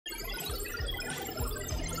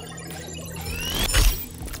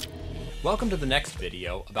Welcome to the next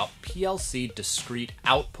video about PLC discrete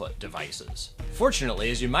output devices.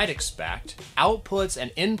 Fortunately, as you might expect, outputs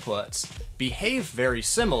and inputs behave very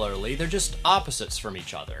similarly, they're just opposites from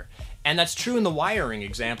each other. And that's true in the wiring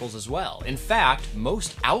examples as well. In fact,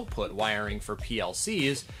 most output wiring for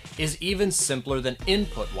PLCs is even simpler than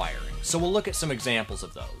input wiring, so we'll look at some examples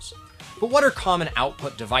of those. But what are common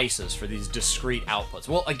output devices for these discrete outputs?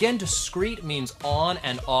 Well, again, discrete means on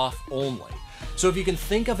and off only. So if you can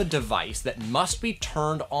think of a device that must be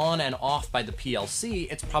turned on and off by the PLC,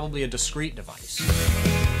 it's probably a discrete device.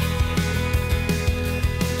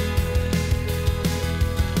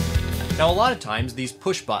 Now, a lot of times these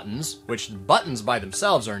push buttons, which buttons by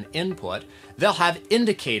themselves are an input, they'll have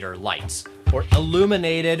indicator lights, or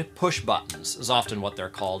illuminated push buttons is often what they're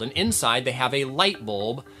called. And inside they have a light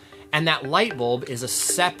bulb, and that light bulb is a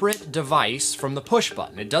separate device from the push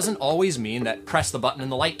button. It doesn't always mean that press the button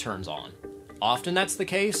and the light turns on. Often that's the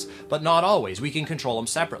case, but not always. We can control them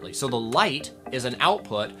separately. So the light is an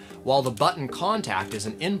output, while the button contact is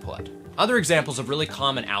an input. Other examples of really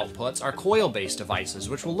common outputs are coil-based devices,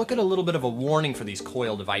 which we'll look at a little bit of a warning for these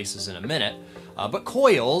coil devices in a minute. But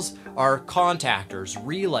coils are contactors,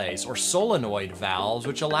 relays, or solenoid valves,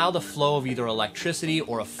 which allow the flow of either electricity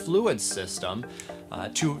or a fluid system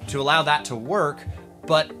to allow that to work.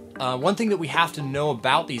 But one thing that we have to know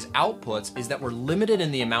about these outputs is that we're limited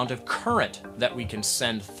in the amount of current that we can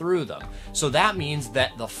send through them. So that means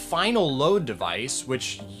that the final load device,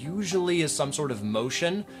 which usually is some sort of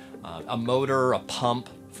motion, a motor, a pump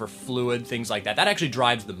for fluid, things like that, that actually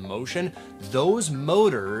drives the motion. Those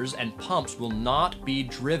motors and pumps will not be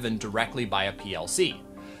driven directly by a PLC.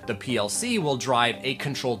 The PLC will drive a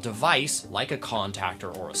controlled device, like a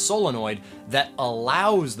contactor or a solenoid, that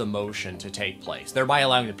allows the motion to take place, thereby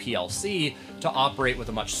allowing the PLC to operate with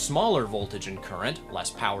a much smaller voltage and current, less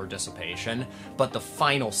power dissipation, but the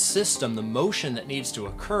final system, the motion that needs to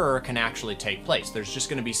occur, can actually take place. There's just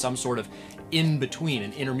going to be some sort of in-between,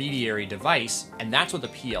 an intermediary device, and that's what the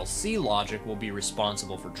PLC logic will be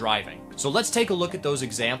responsible for driving. So let's take a look at those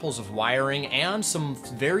examples of wiring and some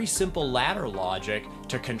very simple ladder logic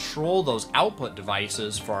to control those output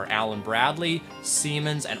devices for our Allen Bradley,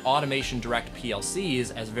 Siemens, and Automation Direct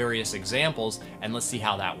PLCs as various examples, and let's see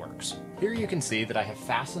how that works. Here you can see that I have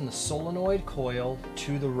fastened the solenoid coil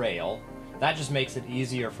to the rail. That just makes it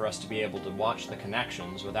easier for us to be able to watch the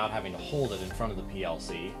connections without having to hold it in front of the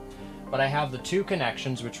PLC. But I have the two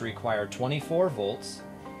connections which require 24 volts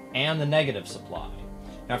and the negative supply.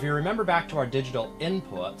 Now if you remember back to our digital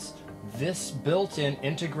inputs, this built-in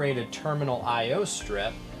integrated terminal I/O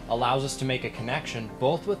strip allows us to make a connection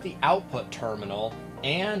both with the output terminal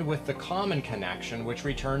and with the common connection, which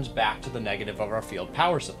returns back to the negative of our field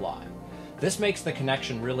power supply. This makes the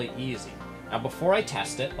connection really easy. Now before I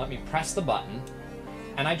test it, let me press the button,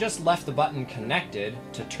 and I just left the button connected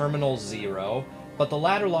to terminal 0, but the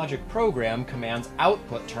ladder logic program commands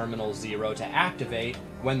output terminal 0 to activate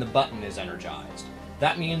when the button is energized.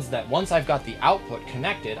 That means that once I've got the output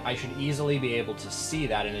connected, I should easily be able to see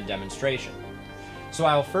that in a demonstration. So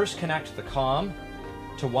I will first connect the COM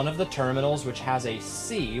to one of the terminals, which has a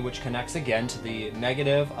C, which connects again to the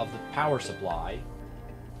negative of the power supply,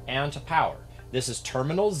 and to power. This is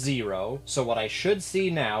terminal 0, so what I should see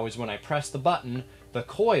now is when I press the button, the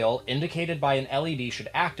coil indicated by an LED should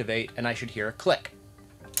activate, and I should hear a click.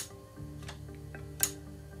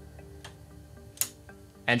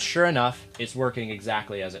 And sure enough, it's working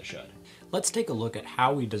exactly as it should. Let's take a look at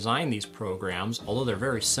how we design these programs, although they're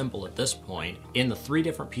very simple at this point, in the 3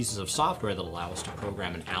 different pieces of software that allow us to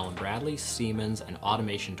program an Allen Bradley, Siemens, and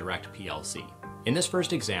Automation Direct PLC. In this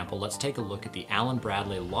first example, let's take a look at the Allen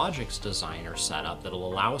Bradley Logix designer setup that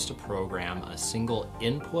will allow us to program a single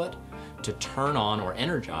input to turn on or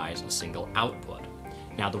energize a single output.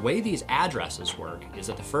 Now the way these addresses work is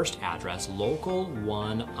that the first address, local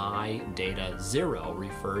 1I data 0,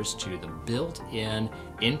 refers to the built-in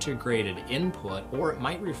integrated input, or it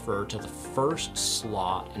might refer to the first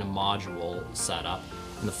slot in a module setup,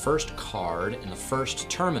 and the first card in the first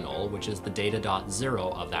terminal, which is the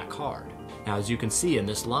data.0 of that card. Now as you can see in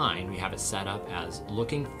this line, we have it set up as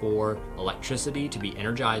looking for electricity to be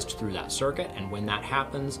energized through that circuit, and when that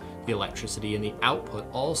happens, the electricity in the output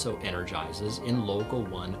also energizes in local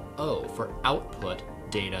 1O for output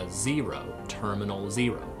data 0, terminal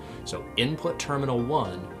 0. So input terminal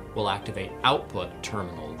 1 will activate output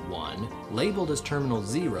terminal 1, labeled as terminal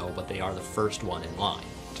 0, but they are the first one in line.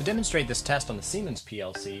 To demonstrate this test on the Siemens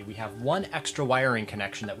PLC, we have one extra wiring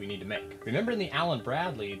connection that we need to make. Remember in the Allen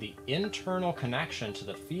Bradley, the internal connection to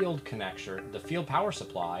the field connector, the field power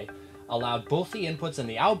supply, allowed both the inputs and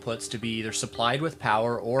the outputs to be either supplied with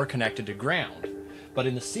power or connected to ground. But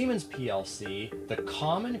in the Siemens PLC, the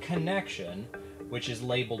common connection, which is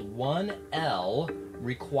labeled 1L,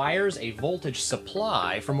 requires a voltage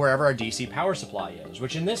supply from wherever our DC power supply is,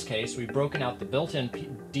 which in this case, we've broken out the built-in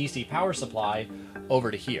DC power supply over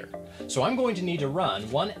to here. So I'm going to need to run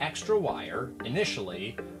one extra wire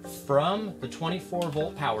initially from the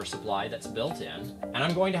 24-volt power supply that's built in, and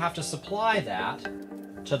I'm going to have to supply that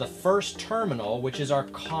to the first terminal, which is our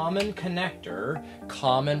common connector,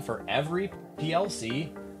 common for every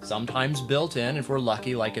PLC, sometimes built in if we're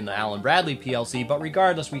lucky, like in the Allen Bradley PLC, but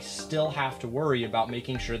regardless, we still have to worry about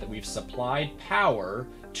making sure that we've supplied power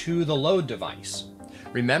to the load device.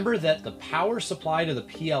 Remember that the power supply to the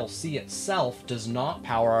PLC itself does not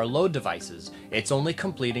power our load devices. It's only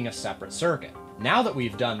completing a separate circuit. Now that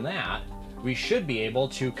we've done that, we should be able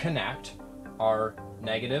to connect our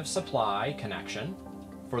negative supply connection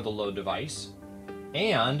for the load device,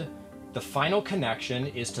 and the final connection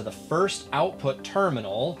is to the first output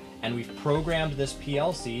terminal, and we've programmed this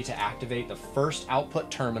PLC to activate the first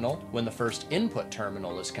output terminal when the first input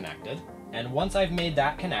terminal is connected. And once I've made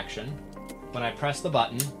that connection, when I press the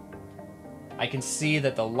button, I can see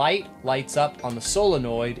that the light lights up on the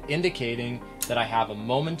solenoid, indicating that I have a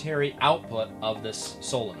momentary output of this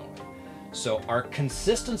solenoid. So our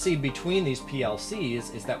consistency between these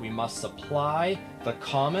PLCs is that we must supply the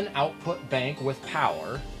common output bank with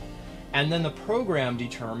power, and then the program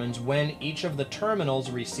determines when each of the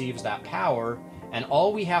terminals receives that power, and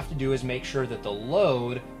all we have to do is make sure that the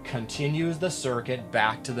load continues the circuit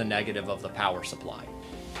back to the negative of the power supply.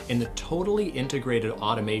 In the totally integrated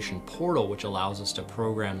automation portal, which allows us to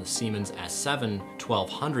program the Siemens S7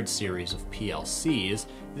 1200 series of PLCs,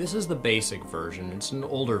 this is the basic version. It's an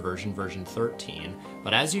older version, version 13,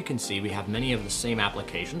 but as you can see, we have many of the same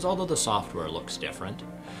applications, although the software looks different.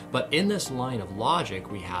 But in this line of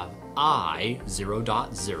logic, we have I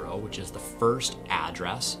 0.0, which is the first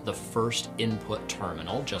address, the first input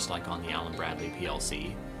terminal, just like on the Allen Bradley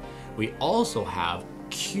PLC. We also have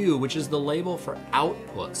Q, which is the label for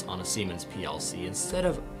outputs on a Siemens PLC. Instead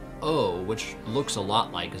of O, which looks a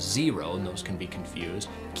lot like 0, and those can be confused,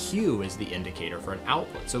 Q is the indicator for an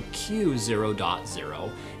output. So Q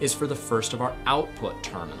 0.0 is for the first of our output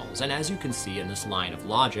terminals. And as you can see in this line of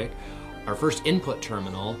logic, our first input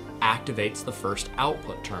terminal activates the first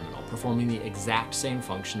output terminal, performing the exact same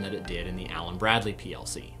function that it did in the Allen Bradley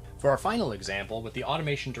PLC. For our final example, with the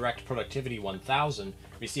Automation Direct Productivity 1000,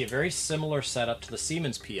 we see a very similar setup to the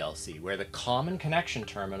Siemens PLC, where the common connection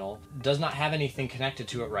terminal does not have anything connected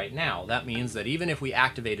to it right now. That means that even if we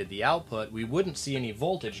activated the output, we wouldn't see any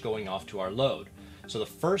voltage going off to our load. So the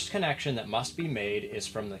first connection that must be made is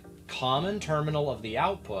from the common terminal of the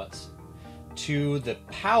outputs to the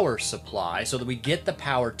power supply, so that we get the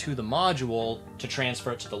power to the module to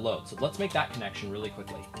transfer it to the load. So let's make that connection really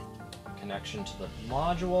quickly. Connection to the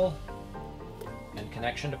module and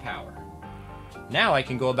connection to power. Now I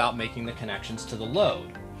can go about making the connections to the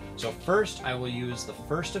load. So first I will use the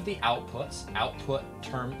first of the outputs,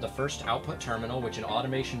 the first output terminal, which in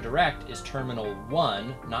Automation Direct is terminal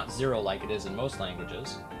 1, not 0 like it is in most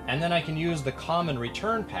languages. And then I can use the common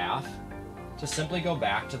return path to simply go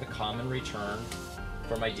back to the common return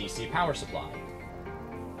for my DC power supply.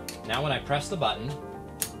 Now when I press the button,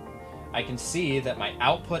 I can see that my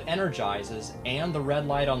output energizes and the red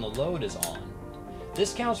light on the load is on.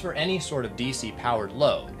 This counts for any sort of DC powered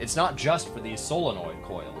load. It's not just for these solenoid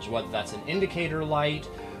coils. Whether that's an indicator light,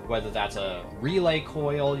 whether that's a relay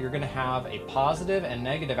coil, you're going to have a positive and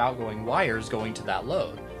negative outgoing wires going to that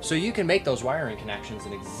load. So you can make those wiring connections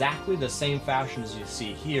in exactly the same fashion as you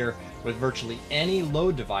see here with virtually any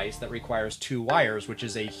load device that requires 2 wires, which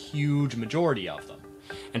is a huge majority of them.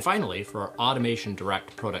 And finally, for our Automation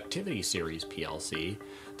Direct Productivity Series PLC,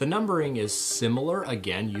 the numbering is similar,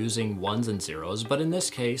 again using 1s and 0s, but in this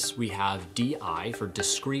case we have DI for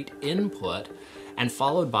discrete input and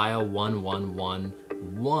followed by a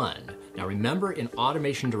 1111. Now remember, in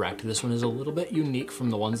Automation Direct, this one is a little bit unique from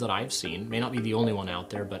the ones that I've seen. May not be the only one out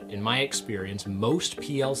there, but in my experience, most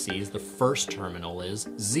PLCs, the first terminal is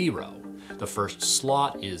 0. The first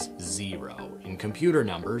slot is 0. In computer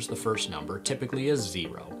numbers, the first number typically is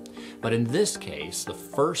 0. But in this case, the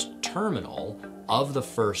first terminal of the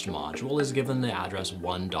first module is given the address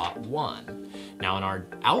 1.1. Now in our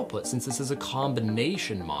output, since this is a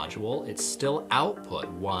combination module, it's still output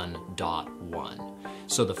 1.1.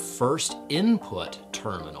 So the first input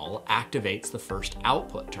terminal activates the first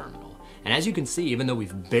output terminal. And as you can see, even though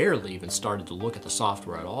we've barely even started to look at the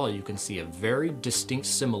software at all, you can see a very distinct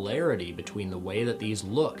similarity between the way that these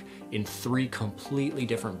look in 3 completely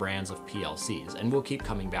different brands of PLCs. And we'll keep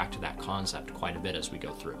coming back to that concept quite a bit as we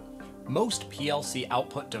go through. Most PLC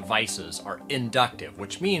output devices are inductive,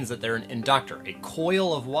 which means that they're an inductor, a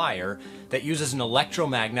coil of wire that uses an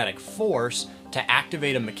electromagnetic force to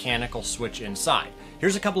activate a mechanical switch inside.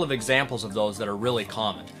 Here's a couple of examples of those that are really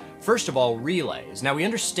common. First of all, relays. Now we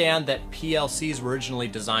understand that PLCs were originally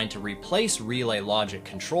designed to replace relay logic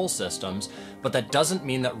control systems, but that doesn't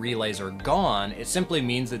mean that relays are gone. It simply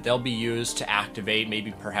means that they'll be used to activate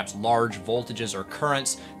maybe perhaps large voltages or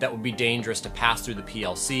currents that would be dangerous to pass through the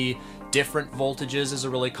PLC. Different voltages is a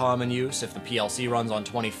really common use. If the PLC runs on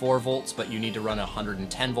 24 volts, but you need to run a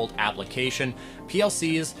 110 volt application,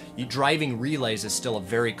 PLCs, driving relays is still a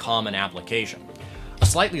very common application. A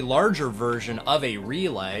slightly larger version of a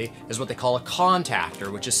relay is what they call a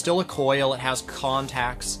contactor, which is still a coil. It has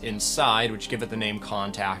contacts inside, which give it the name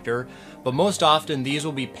contactor. But most often these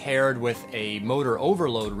will be paired with a motor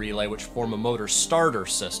overload relay, which form a motor starter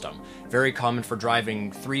system. Very common for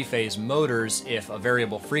driving three-phase motors if a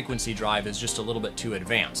variable frequency drive is just a little bit too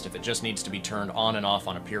advanced, if it just needs to be turned on and off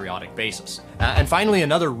on a periodic basis. And finally,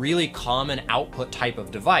 another really common output type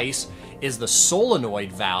of device is the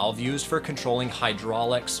solenoid valve used for controlling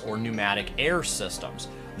hydraulics or pneumatic air systems.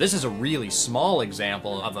 This is a really small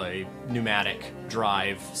example of a pneumatic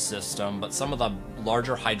drive system, but some of the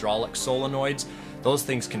larger hydraulic solenoids, those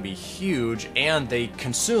things can be huge and they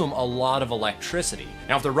consume a lot of electricity.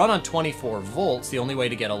 Now, if they're run on 24 volts, the only way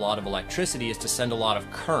to get a lot of electricity is to send a lot of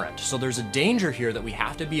current. So there's a danger here that we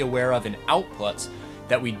have to be aware of in outputs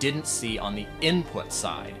that we didn't see on the input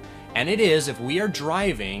side. And it is, if we are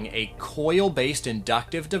driving a coil-based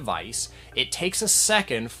inductive device, it takes a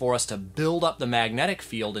second for us to build up the magnetic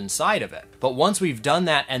field inside of it. But once we've done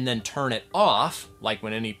that and then turn it off, like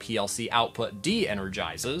when any PLC output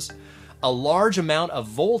de-energizes, a large amount of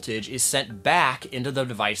voltage is sent back into the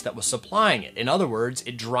device that was supplying it. In other words,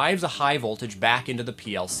 it drives a high voltage back into the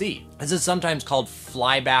PLC. This is sometimes called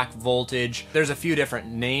flyback voltage. There's a few different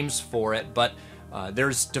names for it, but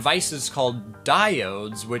there's devices called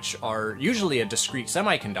diodes, which are usually a discrete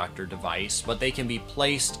semiconductor device, but they can be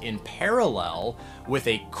placed in parallel with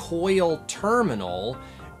a coil terminal,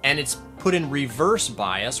 and it's put in reverse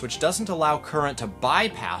bias, which doesn't allow current to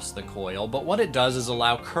bypass the coil, but what it does is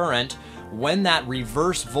allow current, when that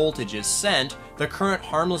reverse voltage is sent, the current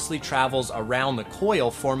harmlessly travels around the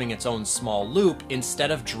coil, forming its own small loop,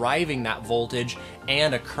 instead of driving that voltage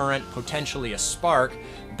and a current, potentially a spark,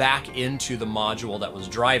 back into the module that was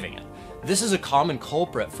driving it. This is a common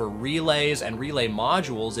culprit for relays and relay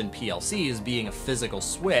modules in PLCs being a physical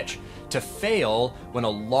switch to fail when a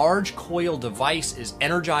large coil device is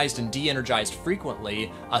energized and de-energized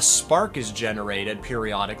frequently, a spark is generated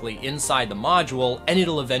periodically inside the module, and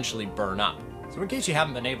it'll eventually burn up. So in case you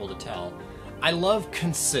haven't been able to tell, I love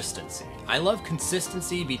consistency. I love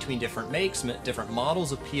consistency between different makes, different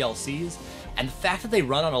models of PLCs, and the fact that they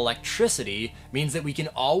run on electricity means that we can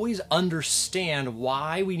always understand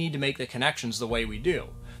why we need to make the connections the way we do.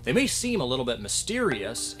 They may seem a little bit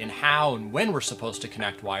mysterious in how and when we're supposed to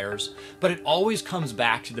connect wires, but it always comes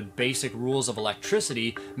back to the basic rules of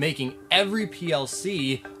electricity, making every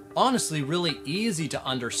PLC honestly really easy to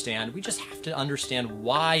understand. We just have to understand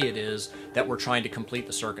why it is that we're trying to complete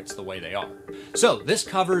the circuits the way they are. So this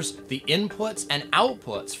covers the inputs and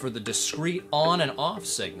outputs for the discrete on and off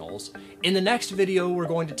signals. In the next video, we're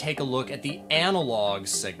going to take a look at the analog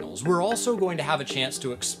signals. We're also going to have a chance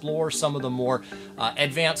to explore some of the more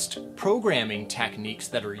advanced programming techniques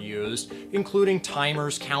that are used, including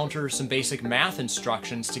timers, counters, some basic math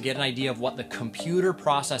instructions to get an idea of what the computer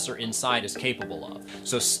processor inside is capable of.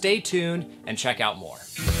 So stay tuned and check out more.